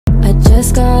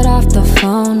just got off the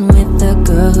phone with the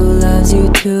girl who loves you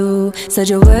too. Said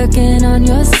you're working on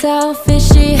yourself, is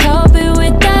she helping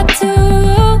with that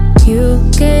too? You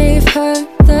gave her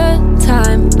the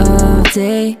time of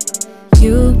day.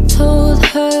 You told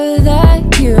her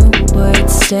that you would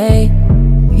stay.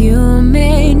 You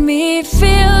made me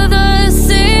feel the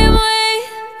same way.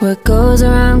 What goes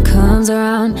around comes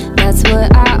around, that's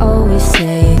what I always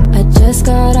say. I just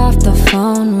got off the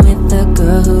phone with the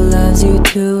girl who loves you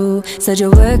too. Said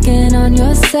you're working on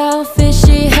yourself, is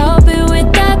she helping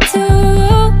with that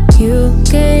too? You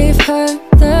gave her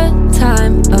the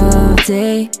time of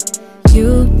day.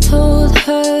 You told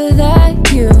her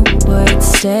that you would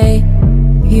stay.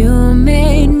 You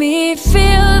made me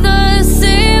feel the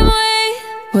same way.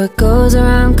 What goes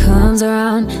around comes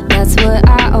around, that's what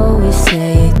I always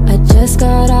say. I just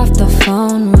got off the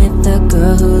phone with the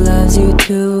girl who loves you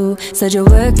too. Said you're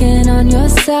working on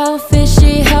yourself, is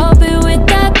she helping with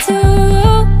that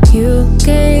too? You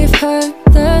gave her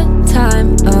the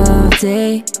time of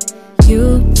day.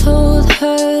 You told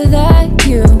her that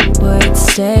you would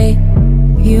stay.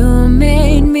 You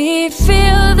made me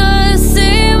feel the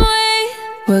same way.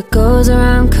 What goes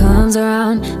around comes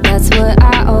around, that's what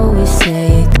I always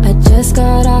say. I just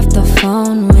got off the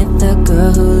phone with the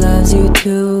girl who loves you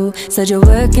too. Said you're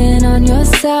working on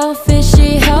yourself, is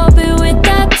she helping with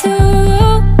that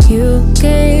too? You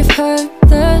gave her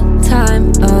the time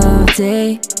of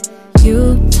day.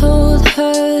 You told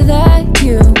her that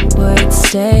you would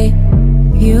stay.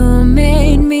 You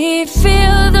made me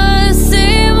feel the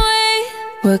same way.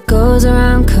 What goes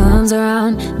around comes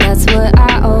around, that's what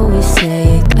I always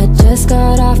say. I just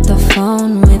got off the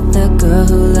phone with the girl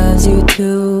who loves you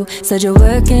too. Said you're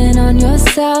working on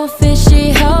yourself, is she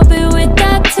helping with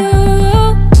that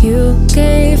too? You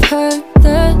gave her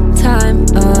the time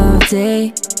of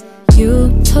day.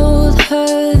 You told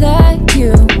her that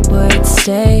you would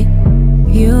stay.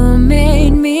 You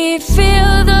made me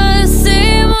feel the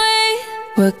same way.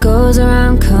 What goes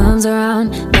around comes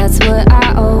around, that's what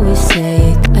I always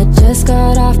say. I just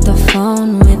got off the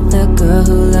phone with the girl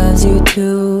who loves you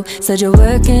too. Said you're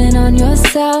working on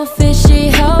yourself, is she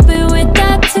helping with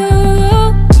that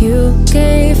too? You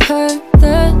gave her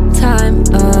the time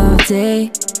of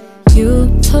day.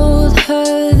 You told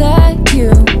her that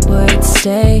you would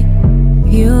stay.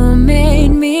 You made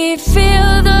me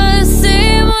feel the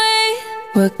same way.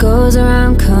 What goes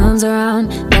around comes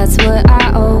around, that's what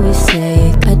I always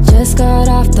say. I just got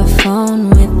off the phone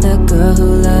with the girl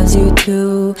who loves you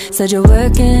too. Said you're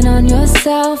working on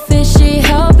yourself, is she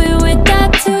helping with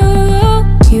that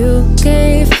too? You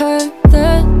gave her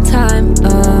the time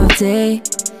of day.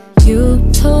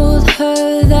 You told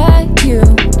her that you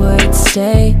would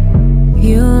stay.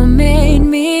 You made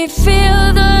me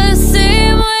feel the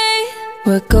same way.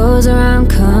 What goes around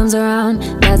comes around,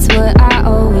 that's what I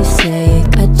always say.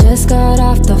 I just got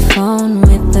off the phone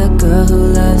with the girl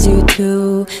who loves you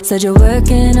too. Said you're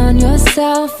working on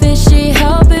yourself, is she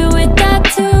helping with that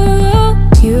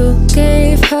too? You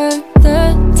gave her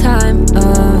the time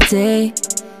of day.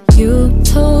 You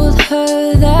told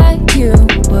her that you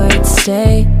would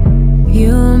stay.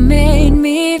 You made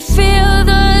me feel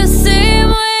the same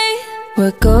way.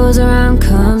 What goes around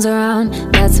comes around,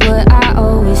 that's what I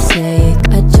always say.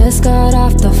 I just got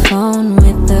off the phone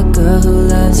with the girl who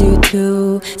loves you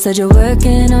too. Said you're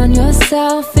working on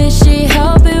yourself, is she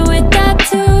helping with that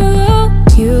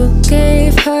too? You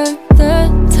gave her the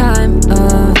time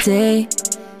of day.